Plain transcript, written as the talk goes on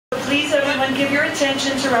please everyone give your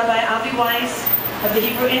attention to Rabbi Avi Weiss of the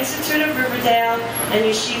Hebrew Institute of Riverdale and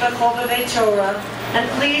Yeshivat Chovevei Torah. And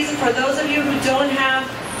please, for those of you who don't have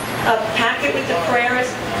a packet with the prayers,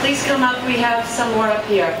 please come up. We have some more up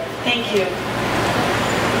here. Thank you.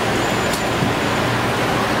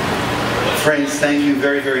 Friends, thank you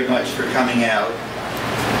very, very much for coming out.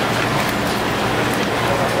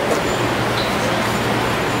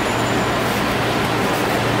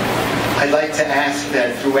 I'd like to ask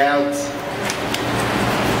that throughout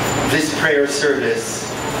this prayer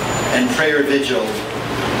service and prayer vigil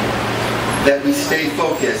that we stay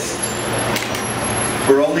focused.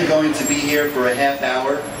 We're only going to be here for a half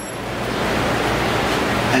hour.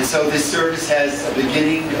 And so this service has a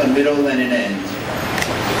beginning, a middle, and an end.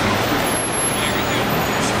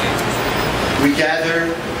 We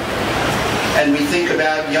gather and we think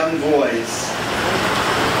about young boys,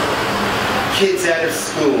 kids out of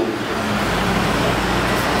school,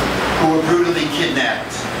 who were brutally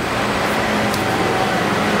kidnapped.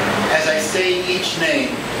 As I say each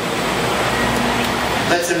name,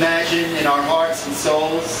 let's imagine in our hearts and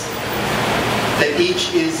souls that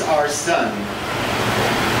each is our son,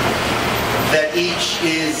 that each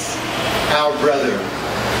is our brother.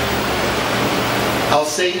 I'll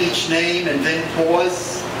say each name and then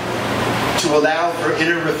pause to allow for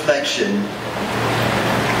inner reflection.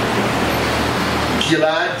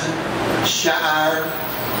 Gilad Sha'ar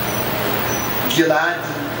Gilad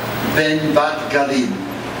ben Bat Galil.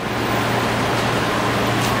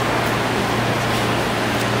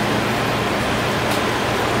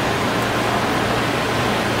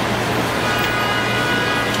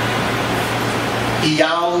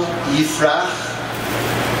 Eyal Yifrach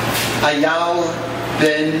Eyal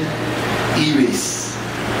ben Iris.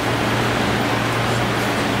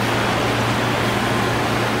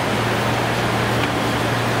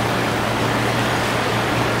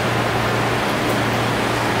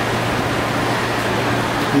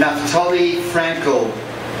 Naftali Frankel,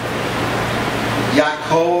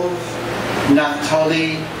 Yaakov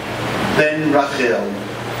Naftali ben Rachel.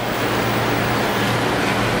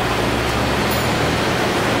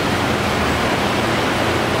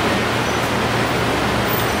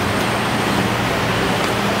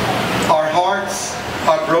 Our hearts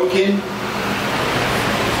are broken,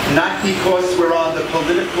 not because we're on the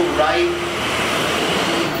political right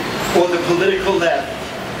or the political left.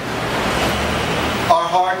 Our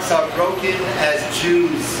hearts are broken as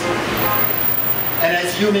Jews and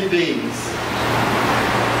as human beings.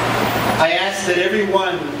 I ask that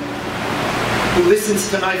everyone who listens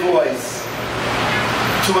to my voice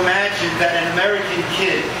to imagine that an American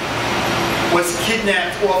kid was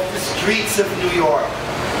kidnapped off the streets of New York.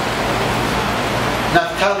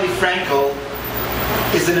 Naftali Frankel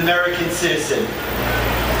is an American citizen,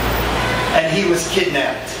 and he was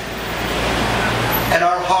kidnapped. And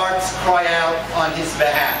our hearts cry out on his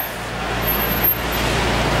behalf.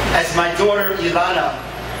 As my daughter Ilana,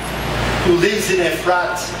 who lives in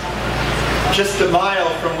Efrat, just a mile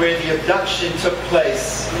from where the abduction took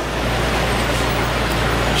place,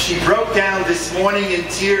 she broke down this morning in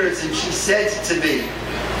tears and she said to me,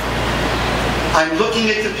 I'm looking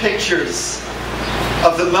at the pictures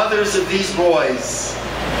of the mothers of these boys,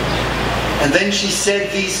 and then she said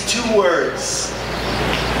these two words,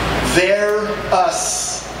 they're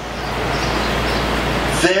us.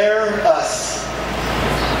 They're us.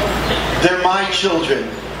 They're my children.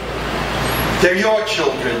 They're your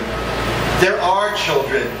children. They're our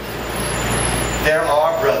children. They're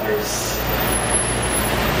our brothers.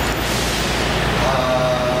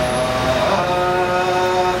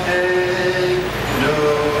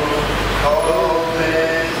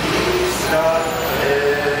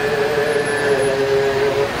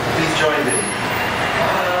 Please join me.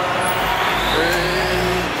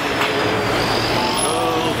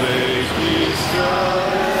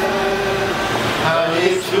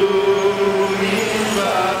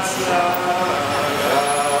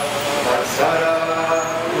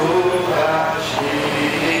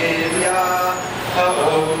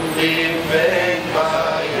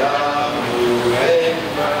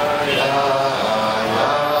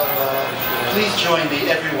 Please join me,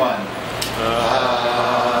 everyone.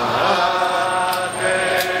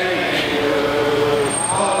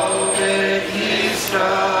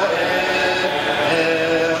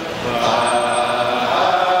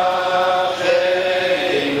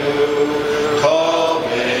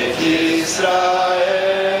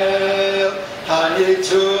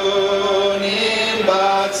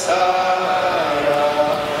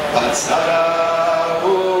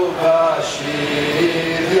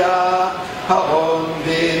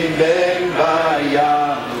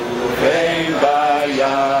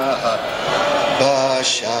 Please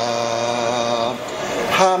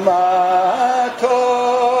Hamatom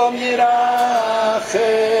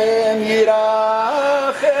Yirachem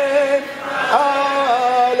Yirachem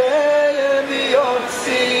Aleim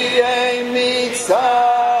Yotziei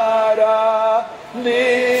Mitzara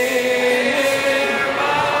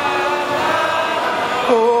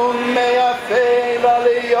Umeafel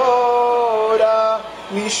Aliyora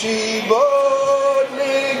Mishibot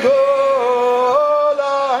Ligola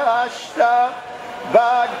Hashta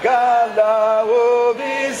Bagala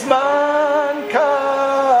Ubizman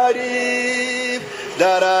Karib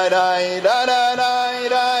Da-da-dai, da-da-dai,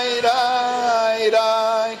 dai-dai,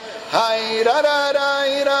 dai Hai,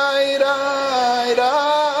 da-da-dai, dai, dai,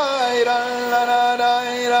 dai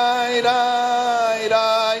Da-da-dai, dai, dai,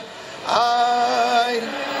 dai Hai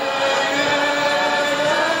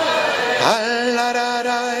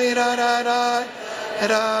Hai-la-da-dai, da-da-dai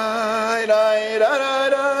Dai, dai,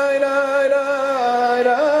 da-da-dai, dai, dai,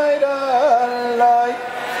 dai, dai, dai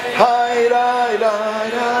Hai, dai